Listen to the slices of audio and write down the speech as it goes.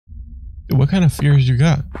Dude, what kind of fears you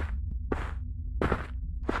got?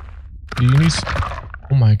 Do you need...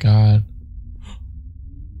 Oh my god.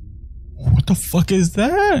 What the fuck is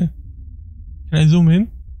that? Can I zoom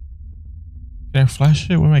in? Can I flash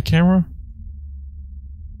it with my camera?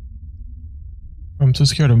 I'm too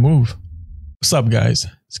scared to move. What's up, guys?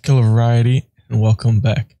 It's Killer Variety, and welcome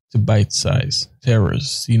back to Bite Size Terrors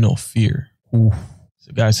See No Fear. Ooh.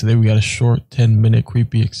 So guys, today we got a short 10-minute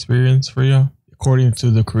creepy experience for y'all. According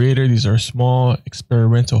to the creator, these are small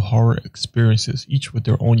experimental horror experiences, each with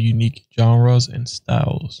their own unique genres and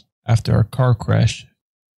styles. After a car crash,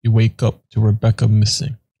 you wake up to Rebecca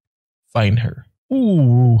missing. Find her.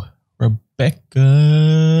 Ooh,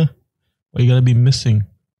 Rebecca. Why you gotta be missing?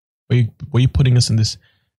 Why you putting us in this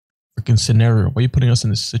freaking scenario? Why you putting us in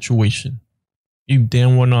this situation? You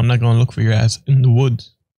damn well know I'm not gonna look for your ass in the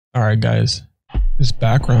woods. Alright guys, this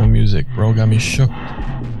background music, bro, got me shook.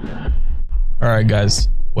 Alright guys,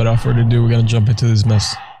 without further ado, we're gonna jump into this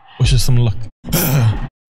mess. Wish us some luck.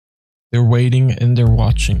 They're waiting and they're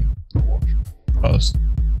watching us.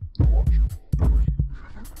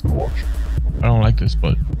 I don't like this,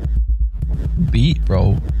 but beat,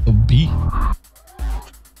 bro, the beat.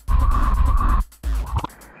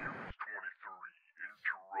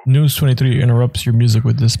 News 23 interrupts your music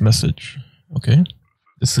with this message. Okay,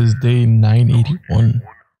 this is day 981. Since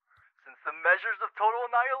the measures of total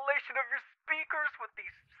annihilation of your speakers with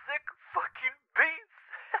these sick fucking beats.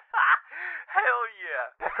 Hell yeah.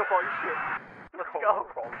 Pack up all your shit. Let's go.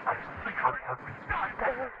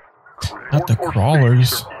 Not the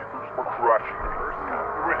crawlers.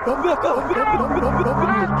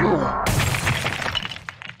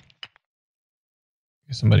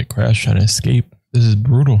 Somebody crashed trying to escape. This is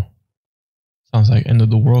brutal. Sounds like end of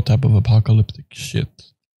the world type of apocalyptic shit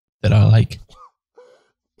that I like.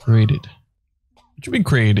 Created. What you mean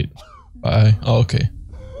created? By? Oh, okay.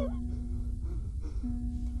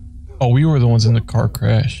 Oh, we were the ones in the car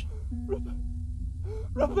crash.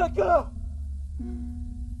 Rebecca!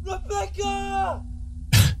 Rebecca!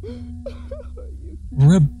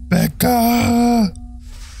 Rebecca!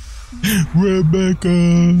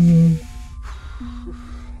 Rebecca!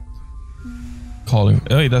 Calling.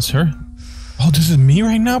 Hey, that's her. Oh, this is me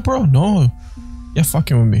right now, bro? No. Yeah,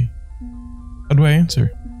 fucking with me. How do I answer?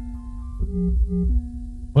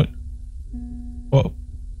 What? Well,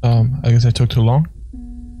 I guess I took too long.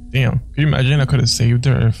 Damn. Can you imagine? I could have saved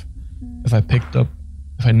her if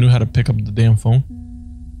I knew how to pick up the damn phone.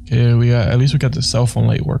 Okay, at least we got the cell phone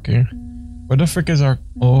light working. Where the frick is our...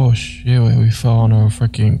 Oh shit, we fell on a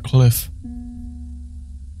freaking cliff.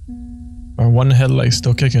 Our one headlight's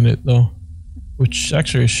still kicking it though. Which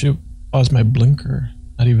actually should pause my blinker,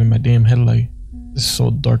 not even my damn headlight. This is so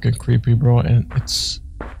dark and creepy, bro, and it's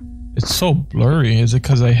so blurry. Is it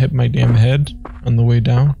because I hit my damn head on the way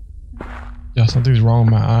down? Yeah, something's wrong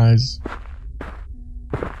with my eyes.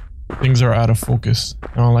 Things are out of focus.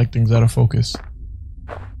 I don't like things out of focus.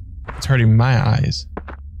 It's hurting my eyes.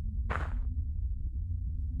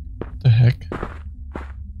 What the heck?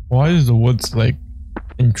 Why is the woods like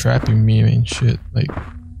entrapping me and shit? Like,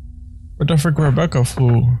 where the frick Rebecca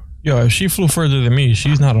flew? Yo, if she flew further than me,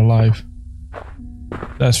 she's not alive.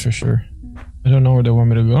 That's for sure. I don't know where they want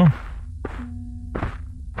me to go.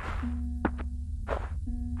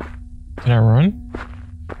 Can I run?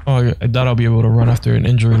 Oh, I thought I'll be able to run after an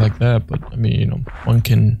injury like that, but I mean, you know, one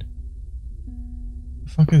can... What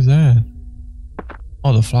the fuck is that?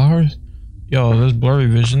 Oh, the flowers? Yo, this blurry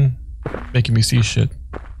vision making me see shit.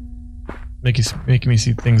 Making me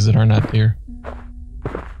see things that are not there.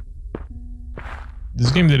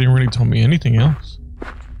 This game didn't really tell me anything else.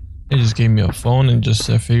 It just gave me a phone and just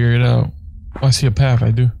said figure it out. Oh, I see a path.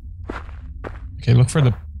 I do. Okay, look for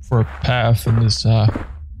a path in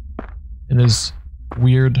this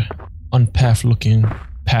weird unpath looking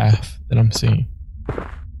path that I'm seeing.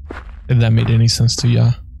 If that made any sense to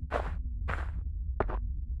ya.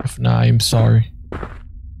 If not, I'm sorry.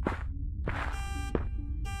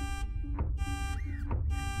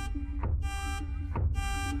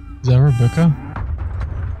 Is that Rebecca?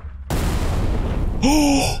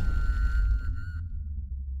 Oh!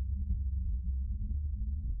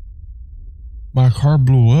 My car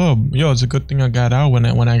blew up. Yo, it's a good thing I got out when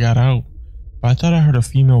I got out. But I thought I heard a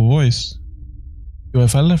female voice. Yo,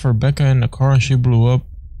 if I left Rebecca in the car and she blew up,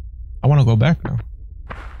 I want to go back now.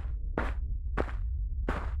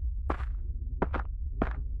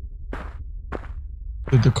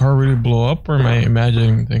 Did the car really blow up or am I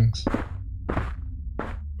imagining things?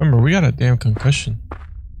 Remember, we got a damn concussion.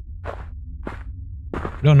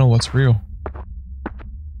 We don't know what's real.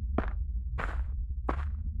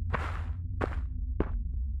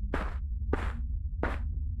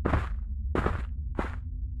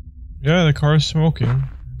 Yeah, the car is smoking.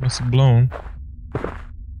 Must have blown.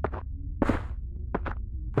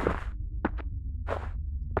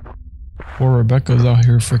 Poor Rebecca's out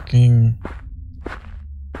here freaking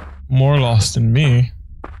more lost than me.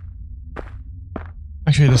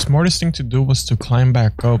 Actually, the smartest thing to do was to climb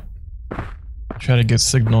back up, try to get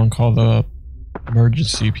signal and call the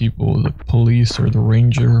emergency people, the police or the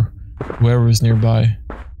ranger, whoever is nearby,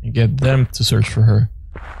 and get them to search for her.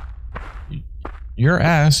 Your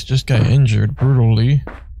ass just got injured brutally.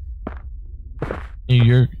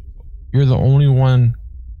 You're the only one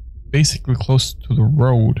basically close to the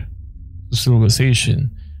road to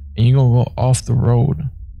civilization, and you're gonna go off the road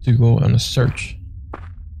to go on a search.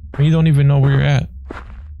 And you don't even know where you're at.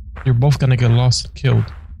 You're both gonna get lost and killed.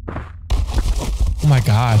 Oh my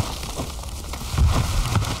god.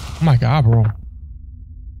 Oh my god, bro.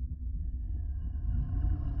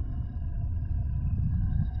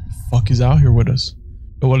 The fuck is out here with us?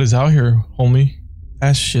 But what is out here, homie?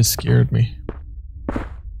 That shit scared me.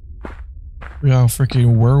 We got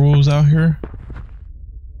freaking werewolves out here?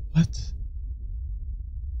 What?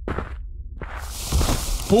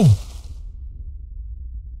 Oh!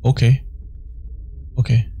 Okay.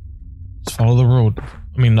 Okay. Just follow the road.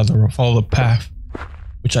 I mean, not the road. Follow the path.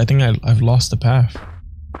 Which I think I've lost the path.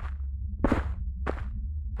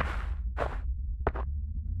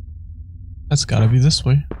 That's gotta be this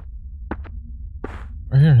way.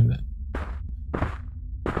 Right here.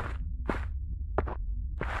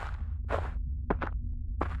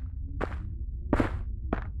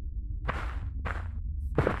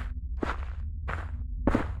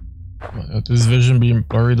 This vision being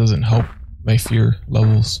blurry doesn't help my fear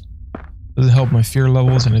levels. Doesn't help my fear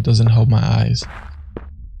levels, and it doesn't help my eyes.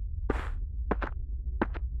 I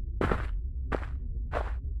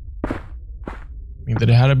mean, did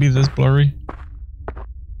it have to be this blurry?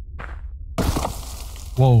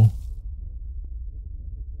 Whoa.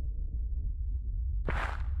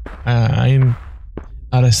 I'm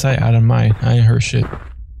out of sight, out of mind. I ain't heard shit.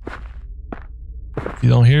 If you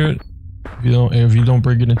don't hear it, if you don't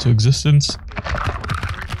bring it into existence.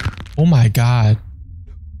 Oh my god.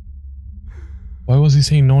 Why was he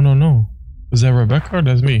saying no, no, no? Was that Rebecca or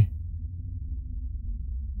that's me?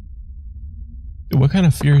 Dude, what kind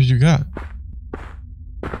of fears you got?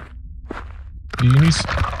 Do you need...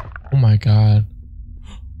 Oh my god.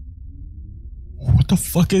 What the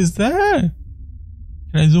fuck is that?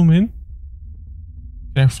 Can I zoom in?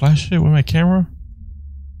 Can I flash it with my camera?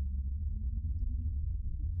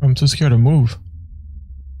 I'm too scared to move.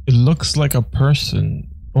 It looks like a person.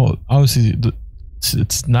 Well, obviously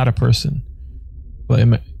it's not a person. But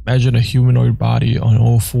imagine a humanoid body on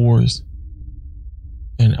all fours.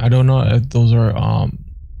 And I don't know if those are,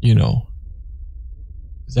 you know.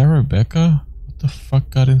 Is that Rebecca? What the fuck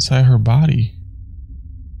got inside her body?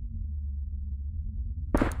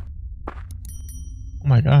 Oh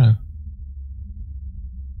my god.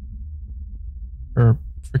 Her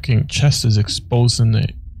freaking chest is exposed in the...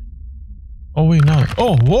 Oh wait, no.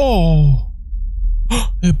 Oh, whoa!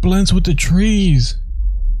 It blends with the trees.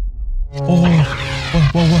 Oh, what?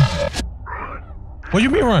 What do you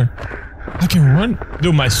mean run? I can run?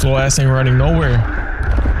 Dude, my slow ass ain't running nowhere.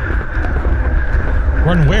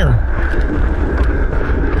 Run where?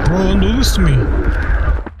 Bro, don't do this to me.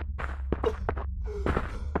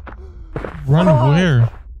 Run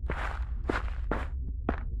where?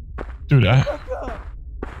 Dude,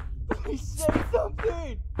 Please say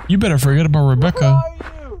something. You better forget about Rebecca. Where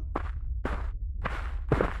are you?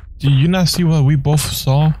 Did you not see what we both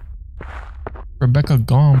saw? Rebecca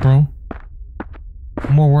gone, bro.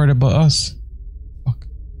 I'm more worried about us. Fuck.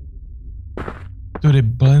 Dude,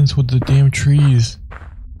 it blends with the damn trees.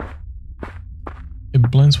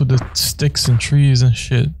 It blends with the sticks and trees and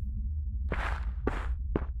shit.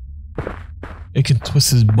 It can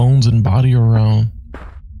twist his bones and body around.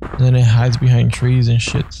 And then it hides behind trees and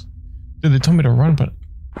shit. Dude, they told me to run, but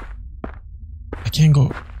I can't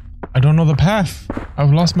go. I don't know the path.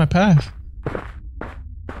 I've lost my path.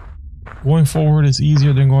 Going forward is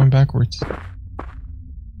easier than going backwards.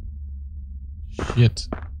 Shit.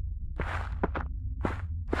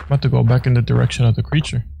 I'm about to go back in the direction of the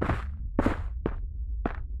creature.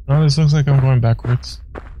 No, this looks like I'm going backwards.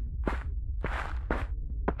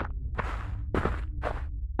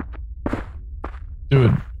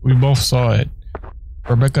 Dude, we both saw it.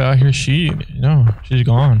 Rebecca out here, she's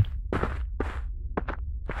gone.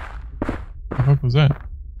 What the fuck was that?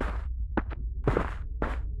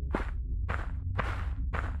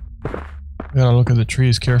 Gotta look at the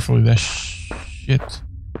trees carefully. That shit.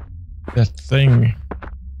 That thing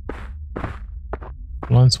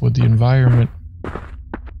blends with the environment.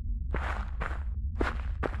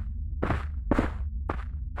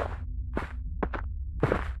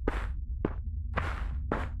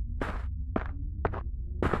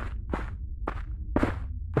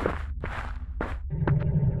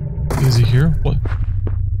 Is he here? What?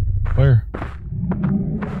 Where?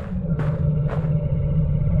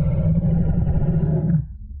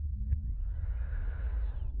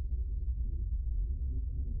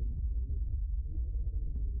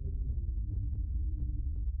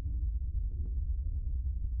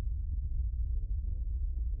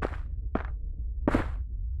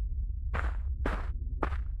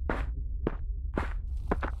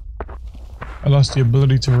 I lost the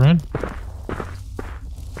ability to run.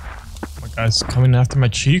 My guy's coming after my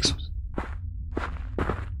cheeks.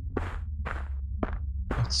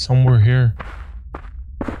 It's somewhere here.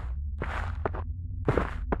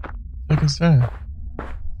 What is that?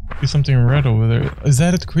 See something red over there. Is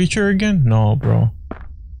that a creature again? No, bro.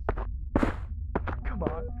 Come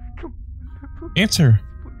on. Answer.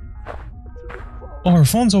 Oh, her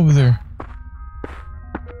phone's over there.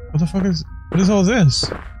 What the fuck is... What is all this?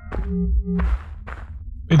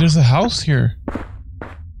 Wait, there's a house here.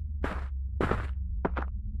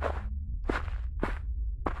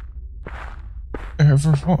 Her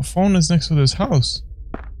phone is next to this house.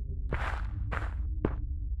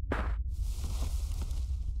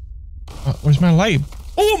 Where's my light?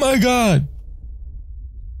 Oh my god!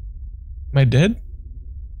 Am I dead?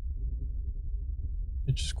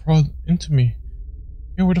 It just crawled into me.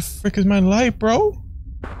 Yo, where the frick is my light, bro?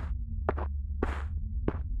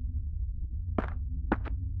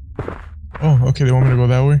 Oh, okay, they want me to go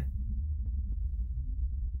that way?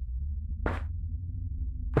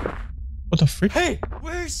 What the frick? Hey,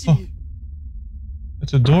 where is she? Oh.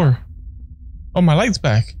 It's a door. Oh, my light's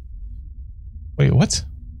back. Wait, what?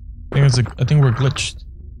 I think we're glitched.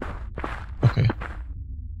 Okay.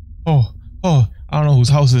 Oh, I don't know whose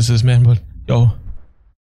house this is, man, but yo.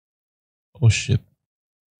 Oh shit.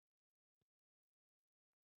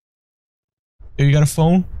 Yo, you got a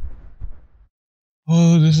phone?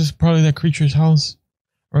 Oh, this is probably that creature's house.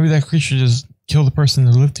 Or maybe that creature just killed the person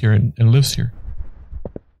that lived here and lives here.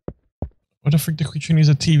 What the frick, the creature needs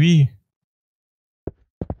a TV?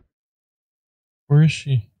 Where is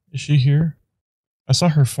she? Is she here? I saw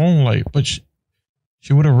her phone light, but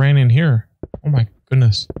she would have ran in here. Oh my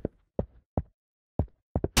goodness.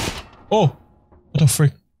 Oh! What the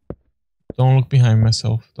frick? Don't look behind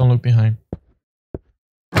myself. Don't look behind.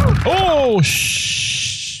 Oh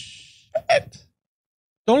shit!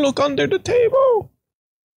 Don't look under the table!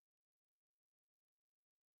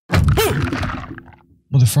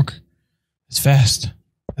 Motherfucker. It's fast.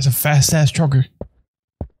 That's a fast ass trucker.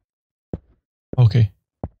 Okay.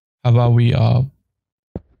 How about we I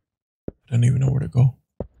don't even know where to go.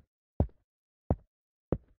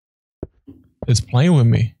 It's playing with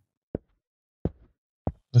me.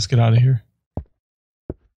 Let's get out of here.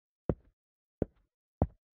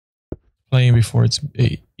 Playing before it's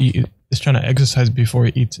trying to exercise before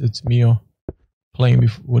it eats its meal. Playing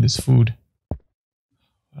with its food.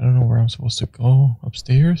 I don't know where I'm supposed to go.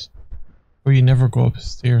 Upstairs? Or you never go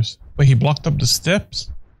upstairs. Wait, he blocked up the steps?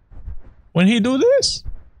 When he do this?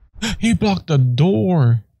 He blocked the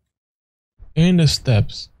door. And the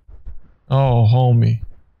steps. Oh, homie.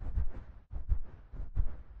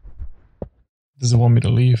 Does it want me to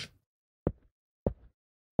leave?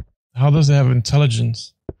 How does it have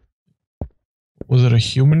intelligence? Was it a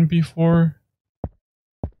human before?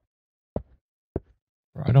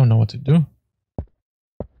 Bro, I don't know what to do.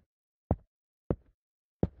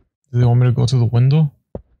 Do they want me to go to the window?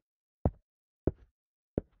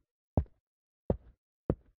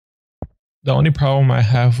 The only problem I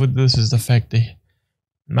have with this is the fact that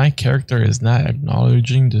my character is not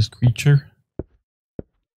acknowledging this creature.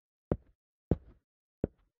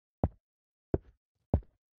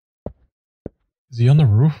 Is he on the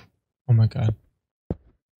roof? Oh my god.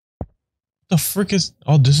 What the frick is...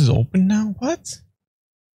 Oh, this is open now? What?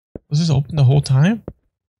 Was this open the whole time?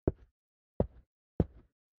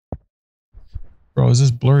 Bro, is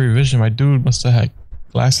this blurry vision? My dude must have had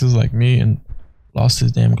glasses like me and lost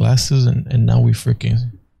his damn glasses and now we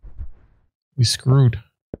screwed.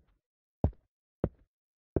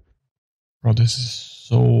 Bro, this is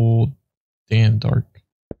so damn dark.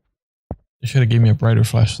 They should have gave me a brighter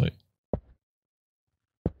flashlight.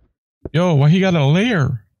 Yo, why he got a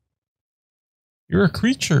lair? You're a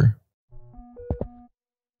creature.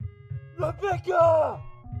 Rebecca!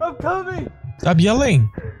 I'm coming! Stop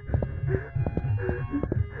yelling!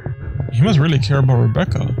 He must really care about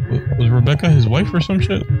Rebecca. Was Rebecca his wife or some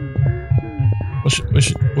shit?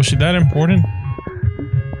 Was she that important?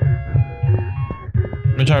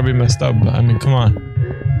 I'm trying to be messed up, but I mean, come on.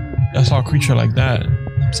 I saw a creature like that.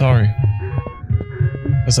 I'm sorry.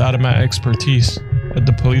 That's out of my expertise. Let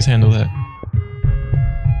the police handle that.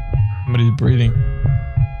 Somebody's breathing.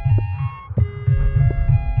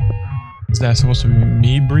 Is that supposed to be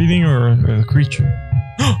me breathing or the creature?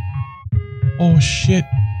 Oh shit.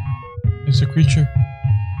 It's a creature.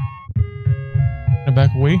 Can I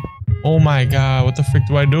back away? Oh my god, what the frick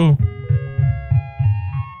do I do?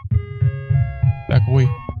 Back away.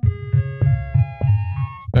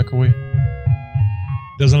 Back away.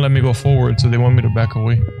 Doesn't let me go forward, so they want me to back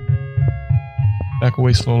away. Back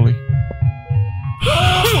away slowly.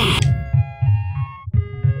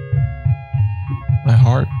 My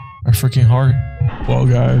heart. My freaking heart. Well,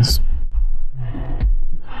 guys.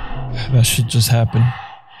 That shit just happened.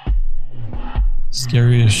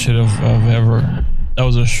 Scariest shit I've ever. That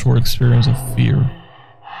was a short experience of fear.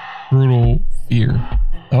 Brutal fear.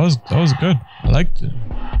 That was good. I liked it.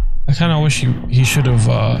 I kind of wish he should have.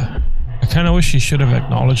 I kind of wish he should have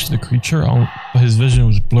acknowledged the creature. His vision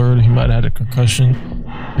was blurred. He might have had a concussion.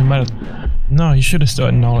 He might have. No, he should have still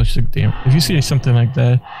acknowledged the damn. If you see something like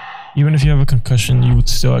that, even if you have a concussion, you would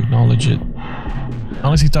still acknowledge it.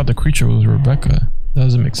 Unless he thought the creature was Rebecca. That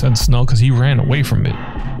doesn't make sense. No, because he ran away from it.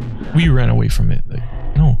 We ran away from it. Like,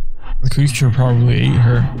 no. The creature probably ate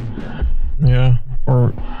her. Yeah.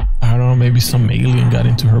 Or, I don't know, maybe some alien got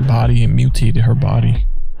into her body and mutated her body.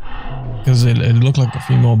 Because it looked like a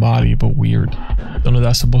female body, but weird. Don't know if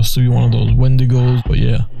that's supposed to be one of those Wendigos, but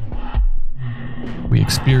yeah. We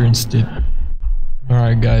experienced it.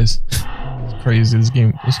 Alright, guys. It's crazy. This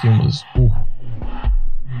game was... Ooh.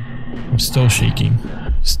 I'm still shaking.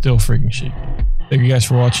 Still freaking shaking. Thank you guys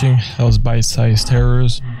for watching. That was Bite Size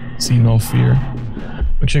Terrors. See No Fear.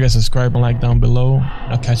 Make sure you guys subscribe and like down below.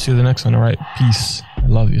 I'll catch you in the next one. Alright, peace. I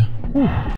love you. Woo.